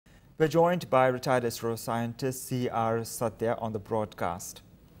We're joined by retired ISRO scientist C.R. Sathya on the broadcast.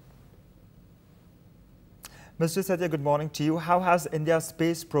 Mr. Sathya, good morning to you. How has India's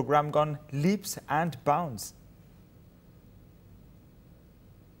space program gone leaps and bounds?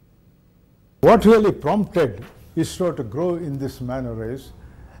 What really prompted ISRO to grow in this manner is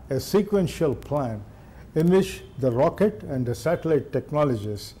a sequential plan in which the rocket and the satellite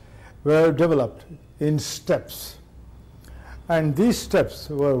technologies were developed in steps. And these steps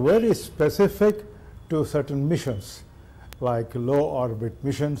were very specific to certain missions, like low orbit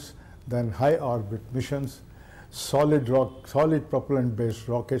missions, then high orbit missions, solid propellant based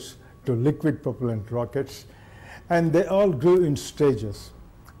rockets to liquid propellant rockets, and they all grew in stages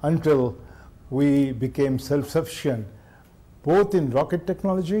until we became self-sufficient both in rocket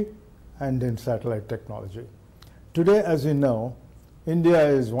technology and in satellite technology. Today, as you know, India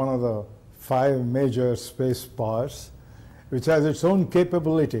is one of the 5 major space powers, which has its own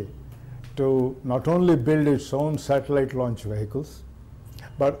capability to not only build its own satellite launch vehicles,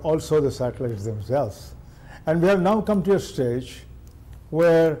 but also the satellites themselves. And we have now come to a stage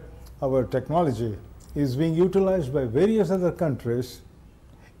where our technology is being utilized by various other countries,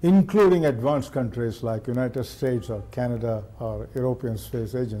 including advanced countries like United States or Canada or European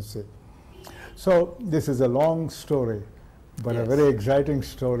Space Agency. So this is a long story, but yes, a very exciting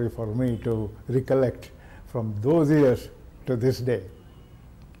story for me to recollect from those years to this day.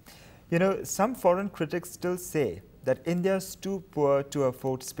 You know, some foreign critics still say that India is too poor to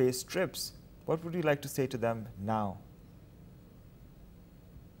afford space trips. What would you like to say to them now?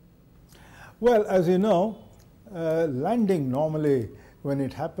 Well, as you know, landing normally, when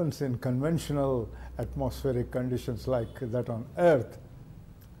it happens in conventional atmospheric conditions like that on Earth,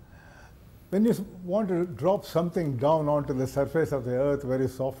 when you want to drop something down onto the surface of the Earth very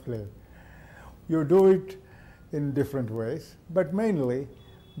softly, you do it in different ways, but mainly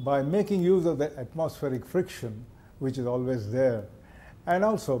by making use of the atmospheric friction, which is always there, and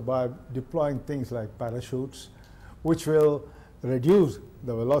also by deploying things like parachutes, which will reduce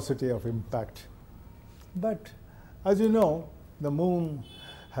the velocity of impact. But as you know, the moon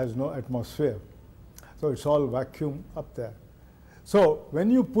has no atmosphere, so it's all vacuum up there. So when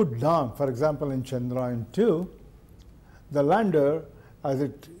you put down, for example, in Chandrayaan-2, the lander, as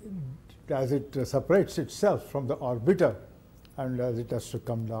it separates itself from the orbiter and as it has to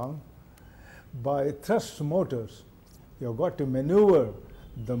come down, by thrust motors, you've got to maneuver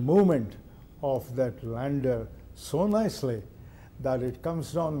the movement of that lander so nicely that it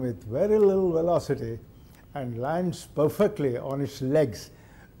comes down with very little velocity and lands perfectly on its legs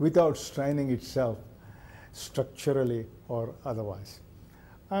without straining itself structurally or otherwise.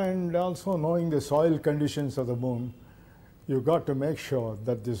 And also knowing the soil conditions of the moon, you've got to make sure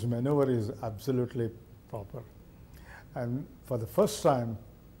that this maneuver is absolutely proper. And for the first time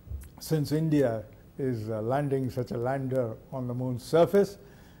since India is landing such a lander on the moon's surface,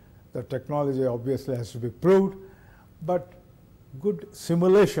 the technology obviously has to be proved, but good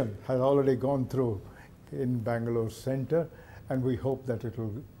simulation has already gone through in Bangalore Center, and we hope that it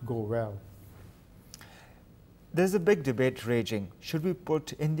will go well. There's a big debate raging. Should we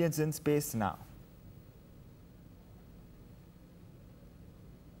put Indians in space now?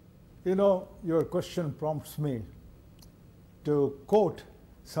 You know, your question prompts me to quote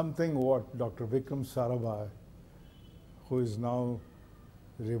something what Dr. Vikram Sarabhai, who is now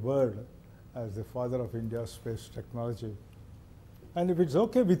revered as the father of India's space technology. And if it's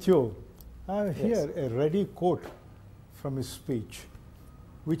okay with you, I have here a ready quote from his speech,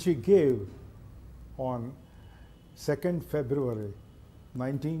 which he gave on 2nd February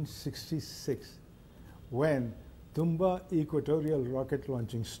 1966, when Tumba Equatorial Rocket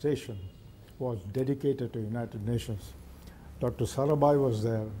Launching Station was dedicated to United Nations. Dr. Sarabhai was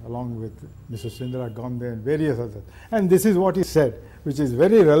there along with Mrs. Indira Gandhi and various others. And this is what he said, which is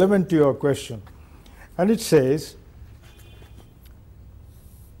very relevant to your question. And it says,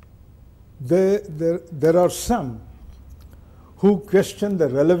 there are some who question the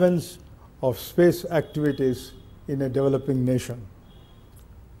relevance of space activities in a developing nation.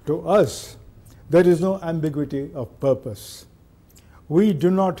 To us, there is no ambiguity of purpose. We do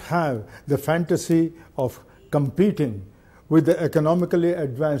not have the fantasy of competing with the economically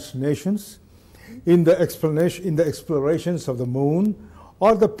advanced nations in the explorations of the moon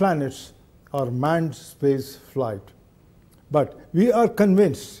or the planets or manned space flight. But we are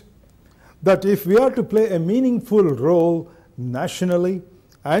convinced that if we are to play a meaningful role nationally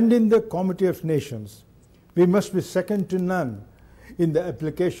and in the Comity of Nations, we must be second to none in the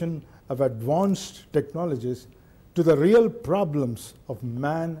application of advanced technologies to the real problems of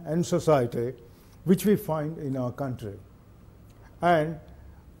man and society which we find in our country. And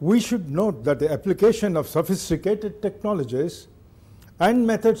we should note that the application of sophisticated technologies and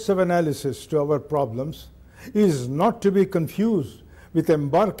methods of analysis to our problems is not to be confused with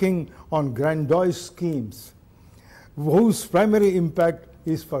embarking on grandiose schemes whose primary impact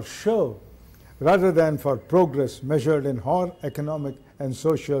is for show rather than for progress measured in hard economic and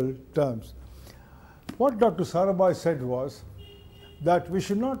social terms. What Dr. Sarabhai said was that we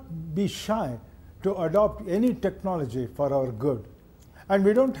should not be shy to adopt any technology for our good. And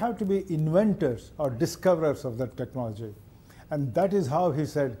we don't have to be inventors or discoverers of that technology. And that is how he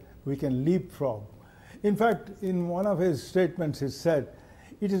said we can leapfrog. In fact, in one of his statements, he said,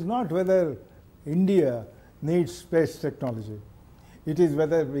 it is not whether India needs space technology. It is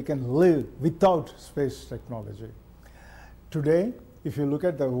whether we can live without space technology. Today, if you look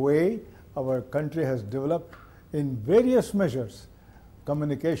at the way our country has developed in various measures,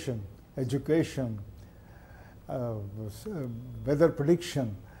 communication, education, weather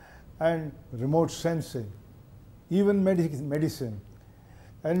prediction, and remote sensing, even medicine.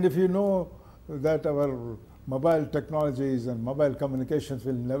 And if you know that our mobile technologies and mobile communications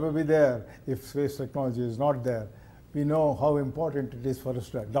will never be there if space technology is not there, we know how important it is for us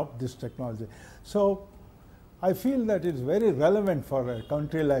to adopt this technology. So I feel that it's very relevant for a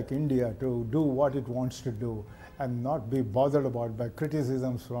country like India to do what it wants to do and not be bothered about by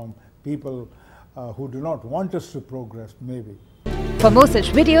criticisms from people who do not want us to progress, maybe. For more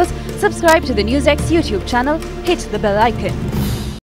such videos, subscribe to the NewsX YouTube channel, hit the bell icon.